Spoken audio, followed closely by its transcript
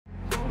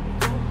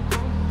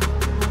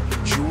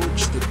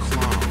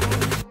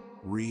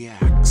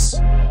reacts.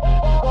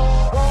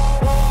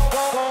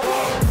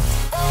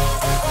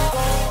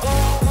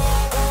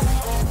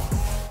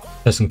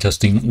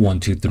 Testing 1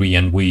 2 3,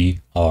 and we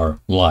are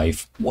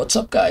live. What's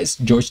up, guys?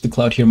 George the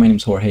Cloud here. My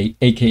name's Jorge,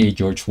 aka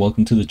George.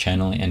 Welcome to the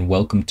channel and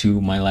welcome to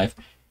my life.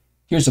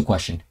 Here's a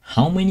question: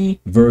 how many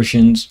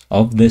versions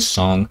of this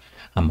song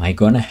am I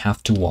gonna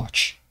have to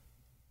watch?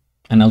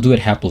 And I'll do it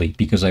happily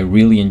because I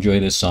really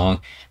enjoy this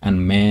song,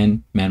 and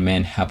man,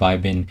 have I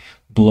been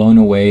blown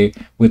away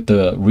with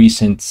the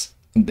recent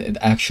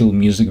actual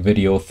music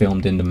video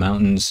filmed in the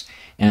mountains,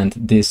 and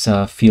this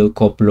feel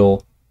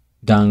Koplo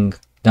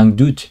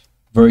Dangdut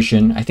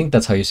version. I think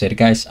that's how you say it,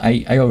 guys.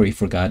 I already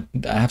forgot.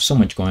 I have so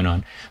much going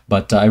on,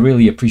 but I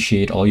really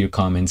appreciate all your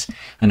comments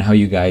and how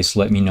you guys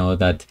let me know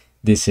that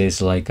this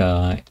is like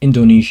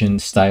Indonesian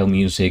style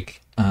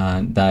music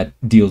that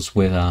deals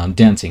with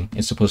dancing.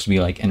 It's supposed to be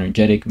like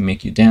energetic,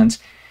 make you dance,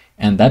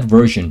 and that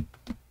version,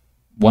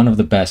 one of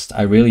the best.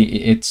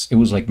 It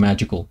was like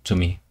magical to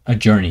me, a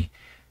journey.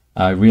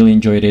 I really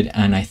enjoyed it,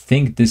 and I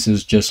think this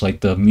is just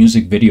like the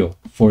music video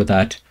for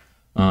that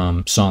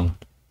song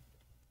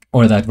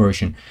or that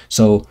version.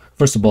 So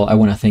first of all, I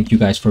want to thank you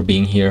guys for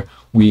being here.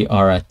 We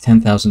are at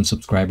 10,000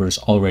 subscribers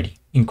already.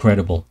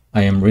 Incredible.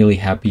 I am really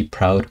happy,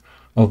 proud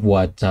of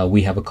what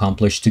we have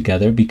accomplished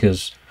together,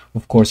 because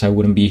of course I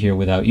wouldn't be here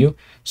without you.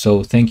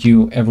 So thank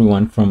you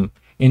everyone from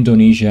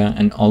Indonesia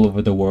and all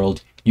over the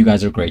world. You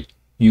guys are great.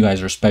 You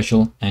guys are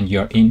special, and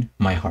you're in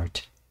my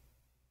heart.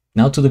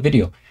 Now to the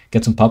video.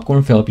 Get some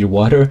popcorn, fill up your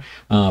water,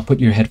 put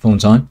your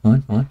headphones on.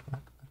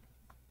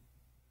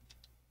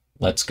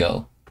 Let's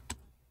go.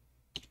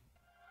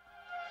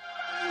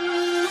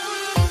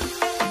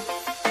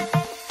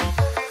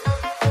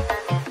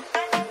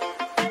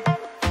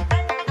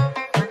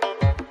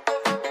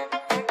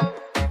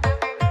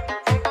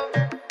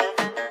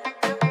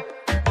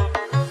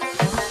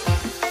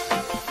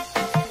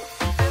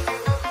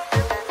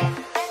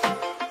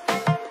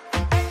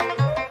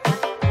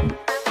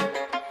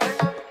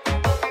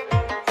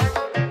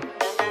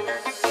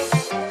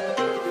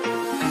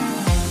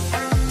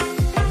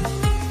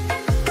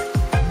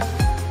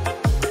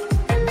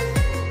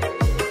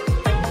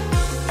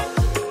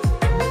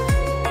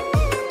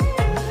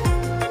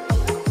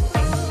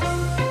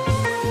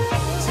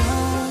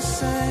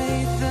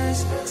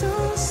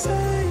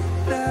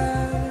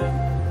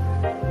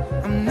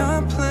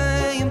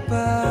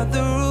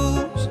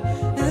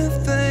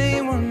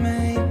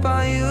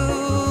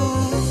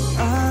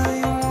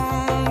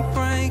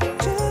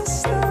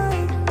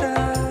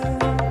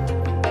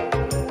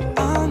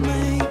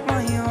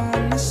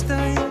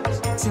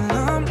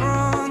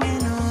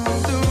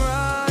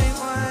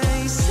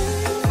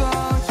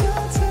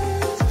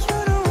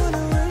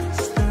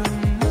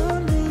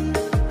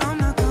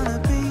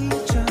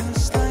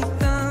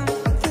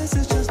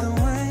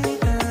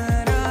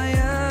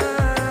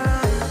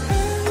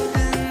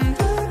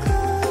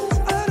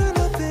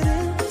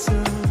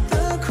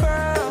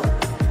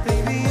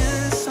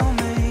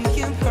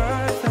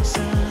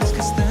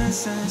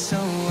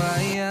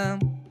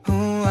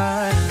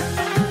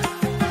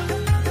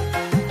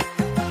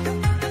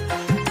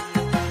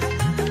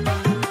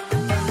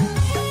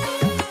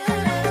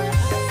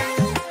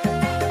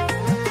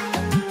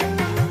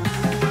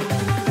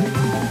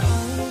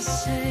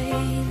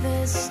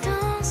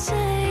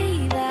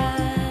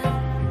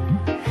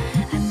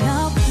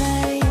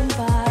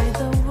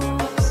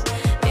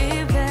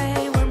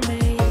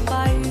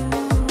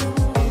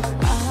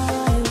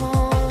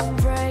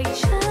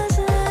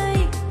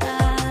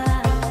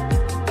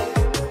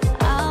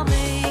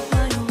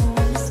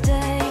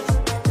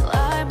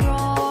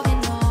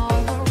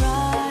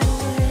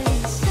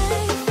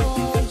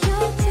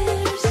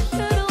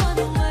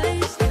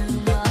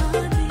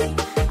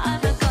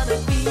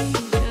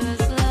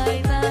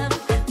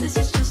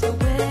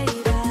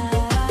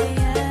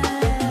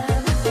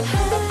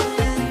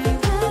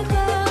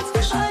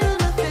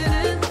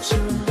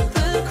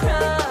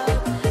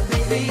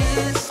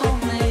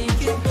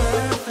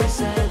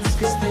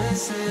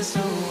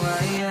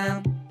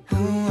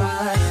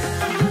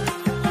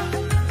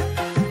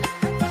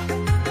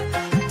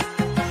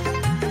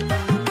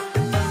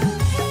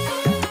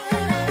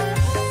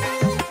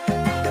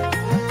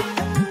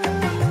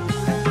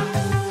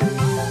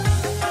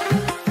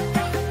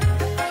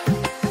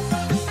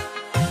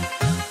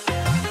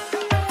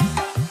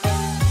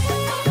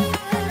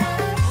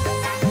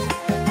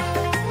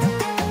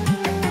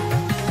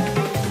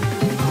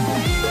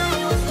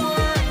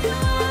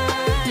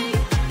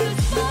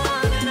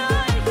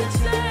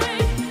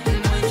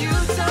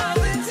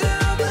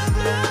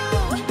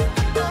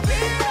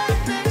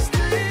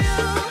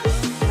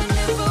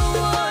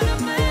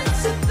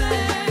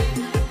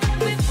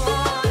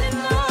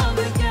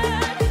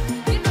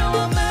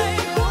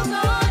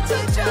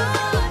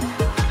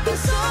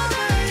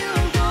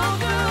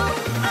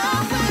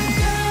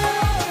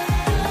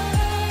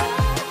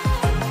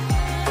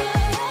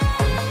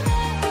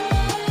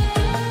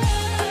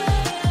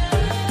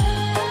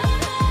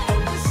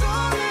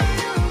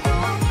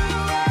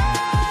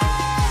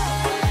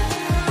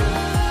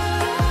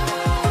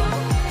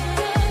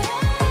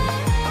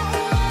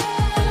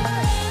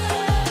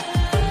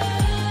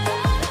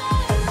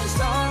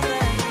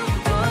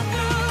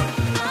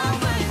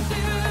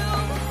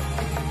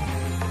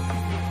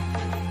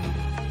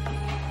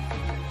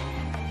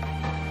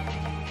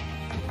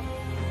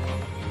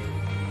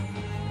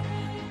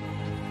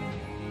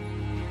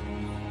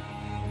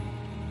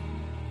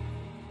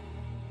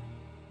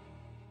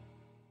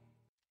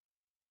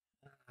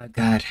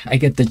 God, I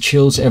get the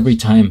chills every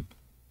time.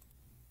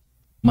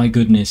 My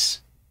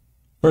goodness.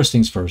 First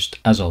things first,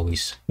 as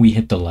always, we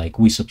hit the like,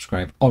 we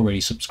subscribe, already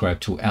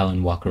subscribed to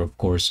Alan Walker, of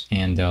course,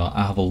 and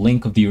I have a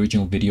link of the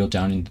original video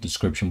down in the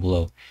description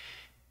below.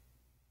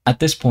 At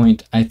this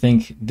point, I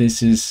think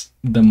this is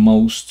the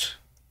most,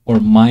 or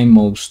my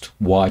most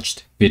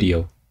watched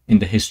video in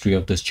the history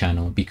of this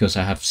channel, because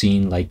I have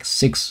seen like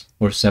 6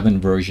 or 7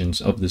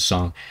 versions of this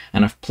song,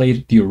 and I've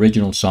played the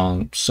original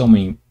song so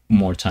many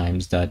more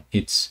times that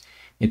it's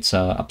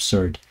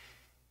absurd.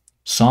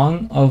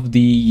 Song of the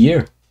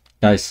year,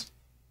 guys.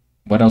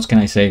 What else can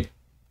I say?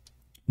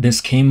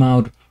 This came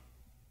out,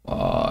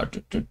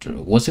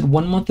 was it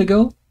 1 month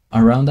ago?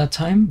 Around that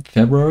time?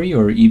 February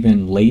or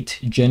even late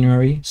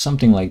January?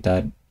 Something like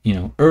that, you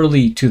know,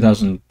 early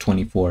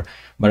 2024.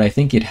 But I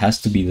think it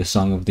has to be the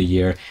song of the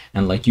year.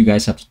 And like you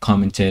guys have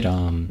commented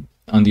on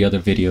the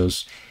other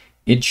videos,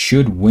 it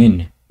should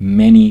win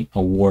many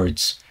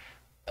awards.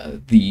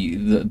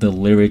 The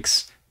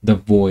lyrics, the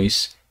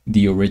voice,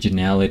 the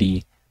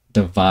originality,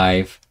 the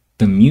vibe,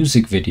 the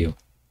music video.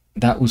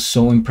 That was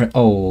so impressive.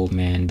 Oh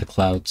man, the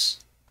clouds,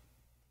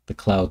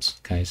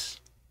 guys.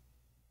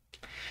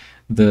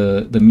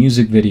 The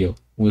music video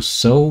was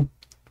so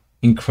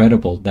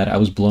incredible that I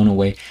was blown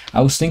away.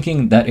 I was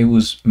thinking that it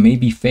was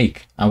maybe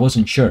fake. I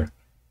wasn't sure.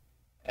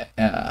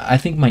 I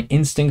think my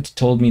instinct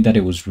told me that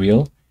it was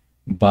real,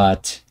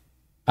 but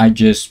I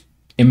just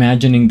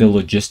imagining the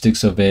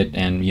logistics of it,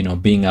 and you know,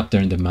 being up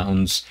there in the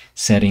mountains,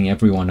 setting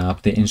everyone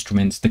up, the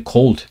instruments, the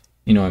cold.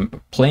 You know,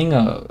 playing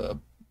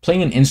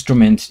an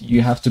instrument,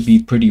 you have to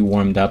be pretty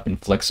warmed up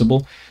and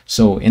flexible.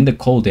 So in the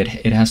cold,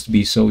 it has to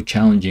be so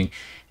challenging.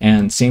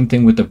 And same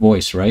thing with the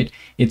voice, right?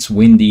 It's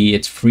windy,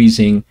 it's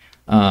freezing,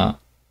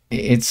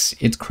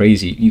 it's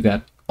crazy. You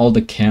got all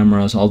the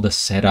cameras, all the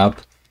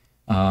setup,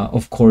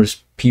 of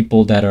course,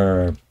 people that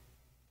are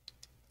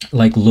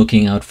like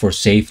looking out for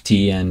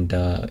safety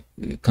and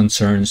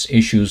concerns,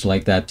 issues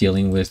like that,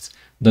 dealing with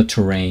the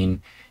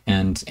terrain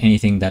and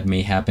anything that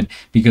may happen,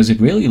 because it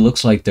really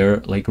looks like they're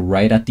like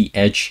right at the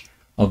edge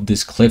of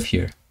this cliff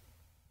here.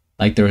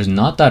 Like there is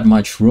not that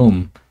much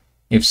room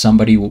if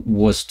somebody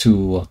was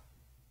to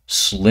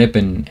slip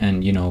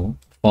and you know,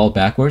 fall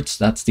backwards.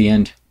 That's the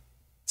end.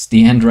 It's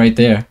the end right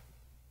there.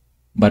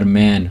 But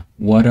man,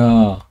 what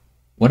a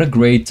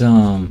great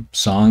song.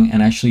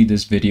 And actually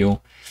this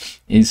video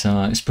is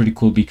pretty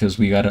cool, because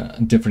we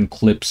got different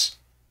clips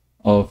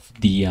of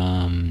the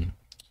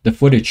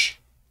footage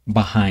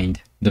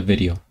behind the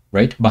video,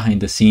 right?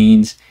 Behind the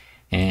scenes,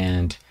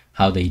 and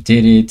how they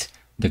did it,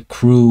 the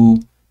crew,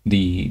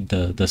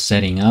 the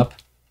setting up.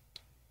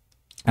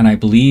 And I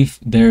believe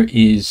there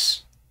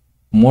is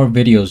more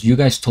videos. You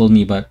guys told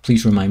me, but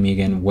please remind me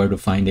again where to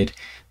find it,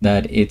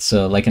 that it's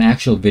like an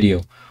actual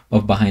video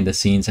of behind the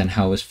scenes and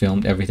how it's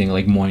filmed, everything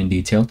like more in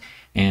detail.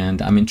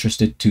 And I'm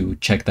interested to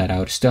check that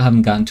out. Still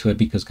haven't gotten to it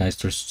because guys,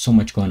 there's so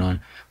much going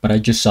on, but I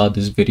just saw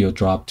this video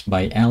dropped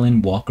by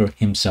Alan Walker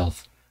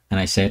himself, and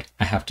I said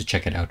I have to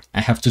check it out.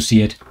 I have to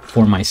see it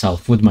for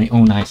myself with my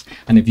own eyes.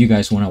 And if you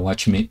guys want to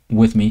watch me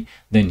with me,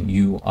 then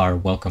you are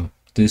welcome.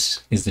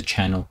 This is the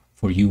channel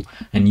for you,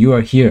 and you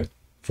are here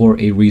for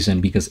a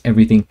reason, because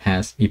everything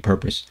has a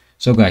purpose.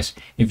 So guys,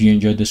 if you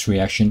enjoyed this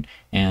reaction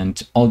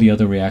and all the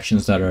other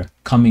reactions that are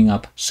coming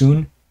up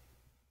soon,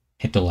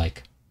 hit the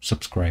like,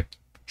 subscribe,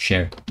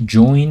 share,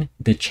 join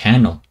the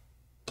channel,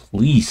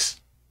 please,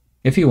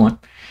 if you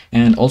want.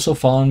 And also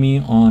follow me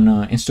on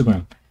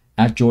Instagram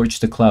at George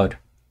the Cloud.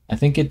 I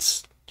think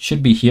it's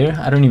should be here.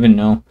 I don't even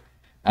know.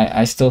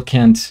 I still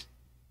can't.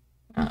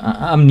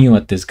 I'm new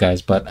at this,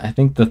 guys, but I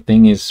think the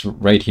thing is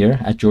right here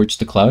at George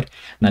the Cloud.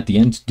 And at the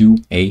end, do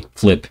a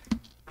flip.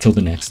 Till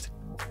the next.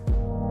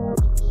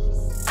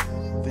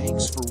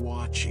 Thanks for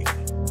watching.